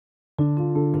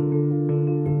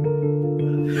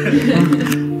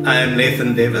I'm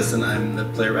Nathan Davis, and I'm the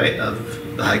playwright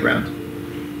of The High Ground.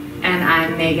 And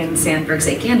I'm Megan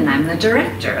Sandberg-Zakian, and I'm the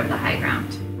director of The High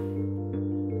Ground.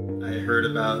 I heard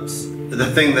about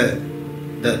the thing that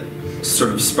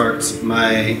sort of sparked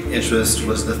my interest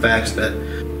was the fact that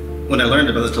when I learned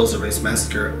about the Tulsa Race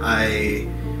Massacre, I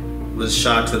was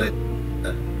shocked that I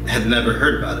had never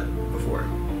heard about it before.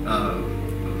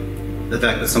 The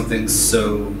fact that something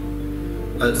so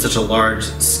such a large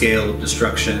scale of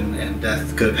destruction and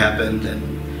death could have happened,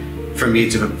 and for me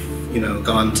to have,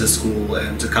 gone to school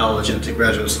and to college and to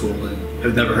graduate school and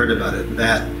have never heard about it,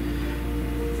 that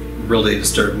really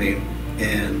disturbed me.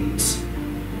 And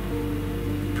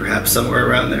perhaps somewhere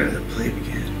around there, the play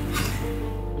began.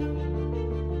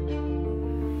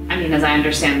 I mean, as I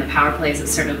understand the power plays,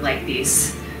 it's sort of like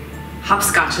these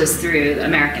hopscotches through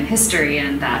American history,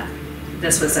 and that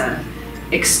this was a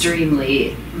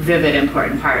extremely vivid,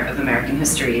 important part of American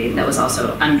history that was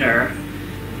also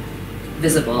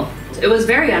visible. It was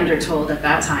very undertold at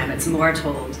that time. It's more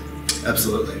told.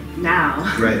 Absolutely. Now.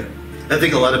 Right. I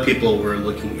think a lot of people were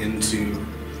looking into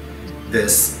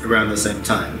this around the same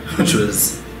time, which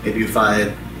was maybe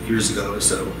 5 years ago or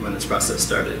so when this process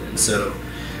started. And so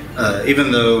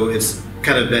even though it's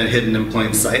kind of been hidden in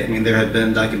plain sight, I mean, there have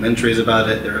been documentaries about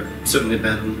it, there have certainly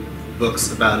been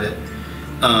books about it.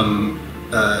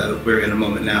 We're in a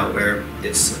moment now where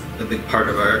it's a big part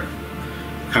of our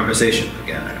conversation,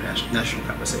 again, our national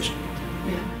conversation.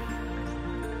 Yeah.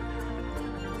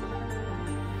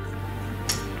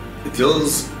 It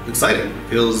feels exciting. It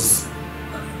feels,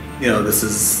 this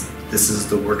is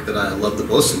the work that I love the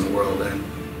most in the world,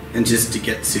 and just to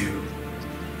get to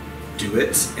do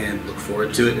it and look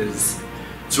forward to it it's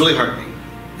really heartening.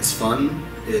 It's fun.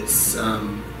 It's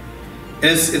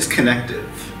connective.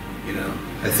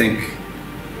 I think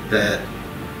that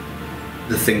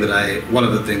one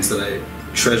of the things that I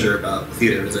treasure about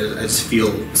theater is I just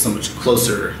feel so much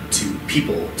closer to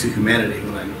people, to humanity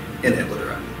when I'm in it,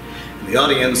 whether I'm in the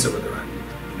audience or whether I'm,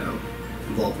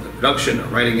 involved in the production or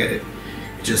writing it.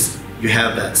 You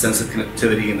have that sense of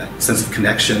connectivity and that sense of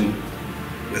connection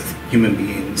with human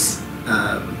beings,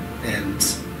 and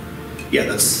yeah,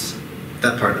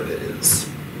 that part of it is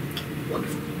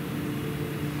wonderful.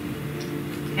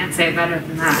 Can't say it better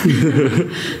than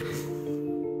that.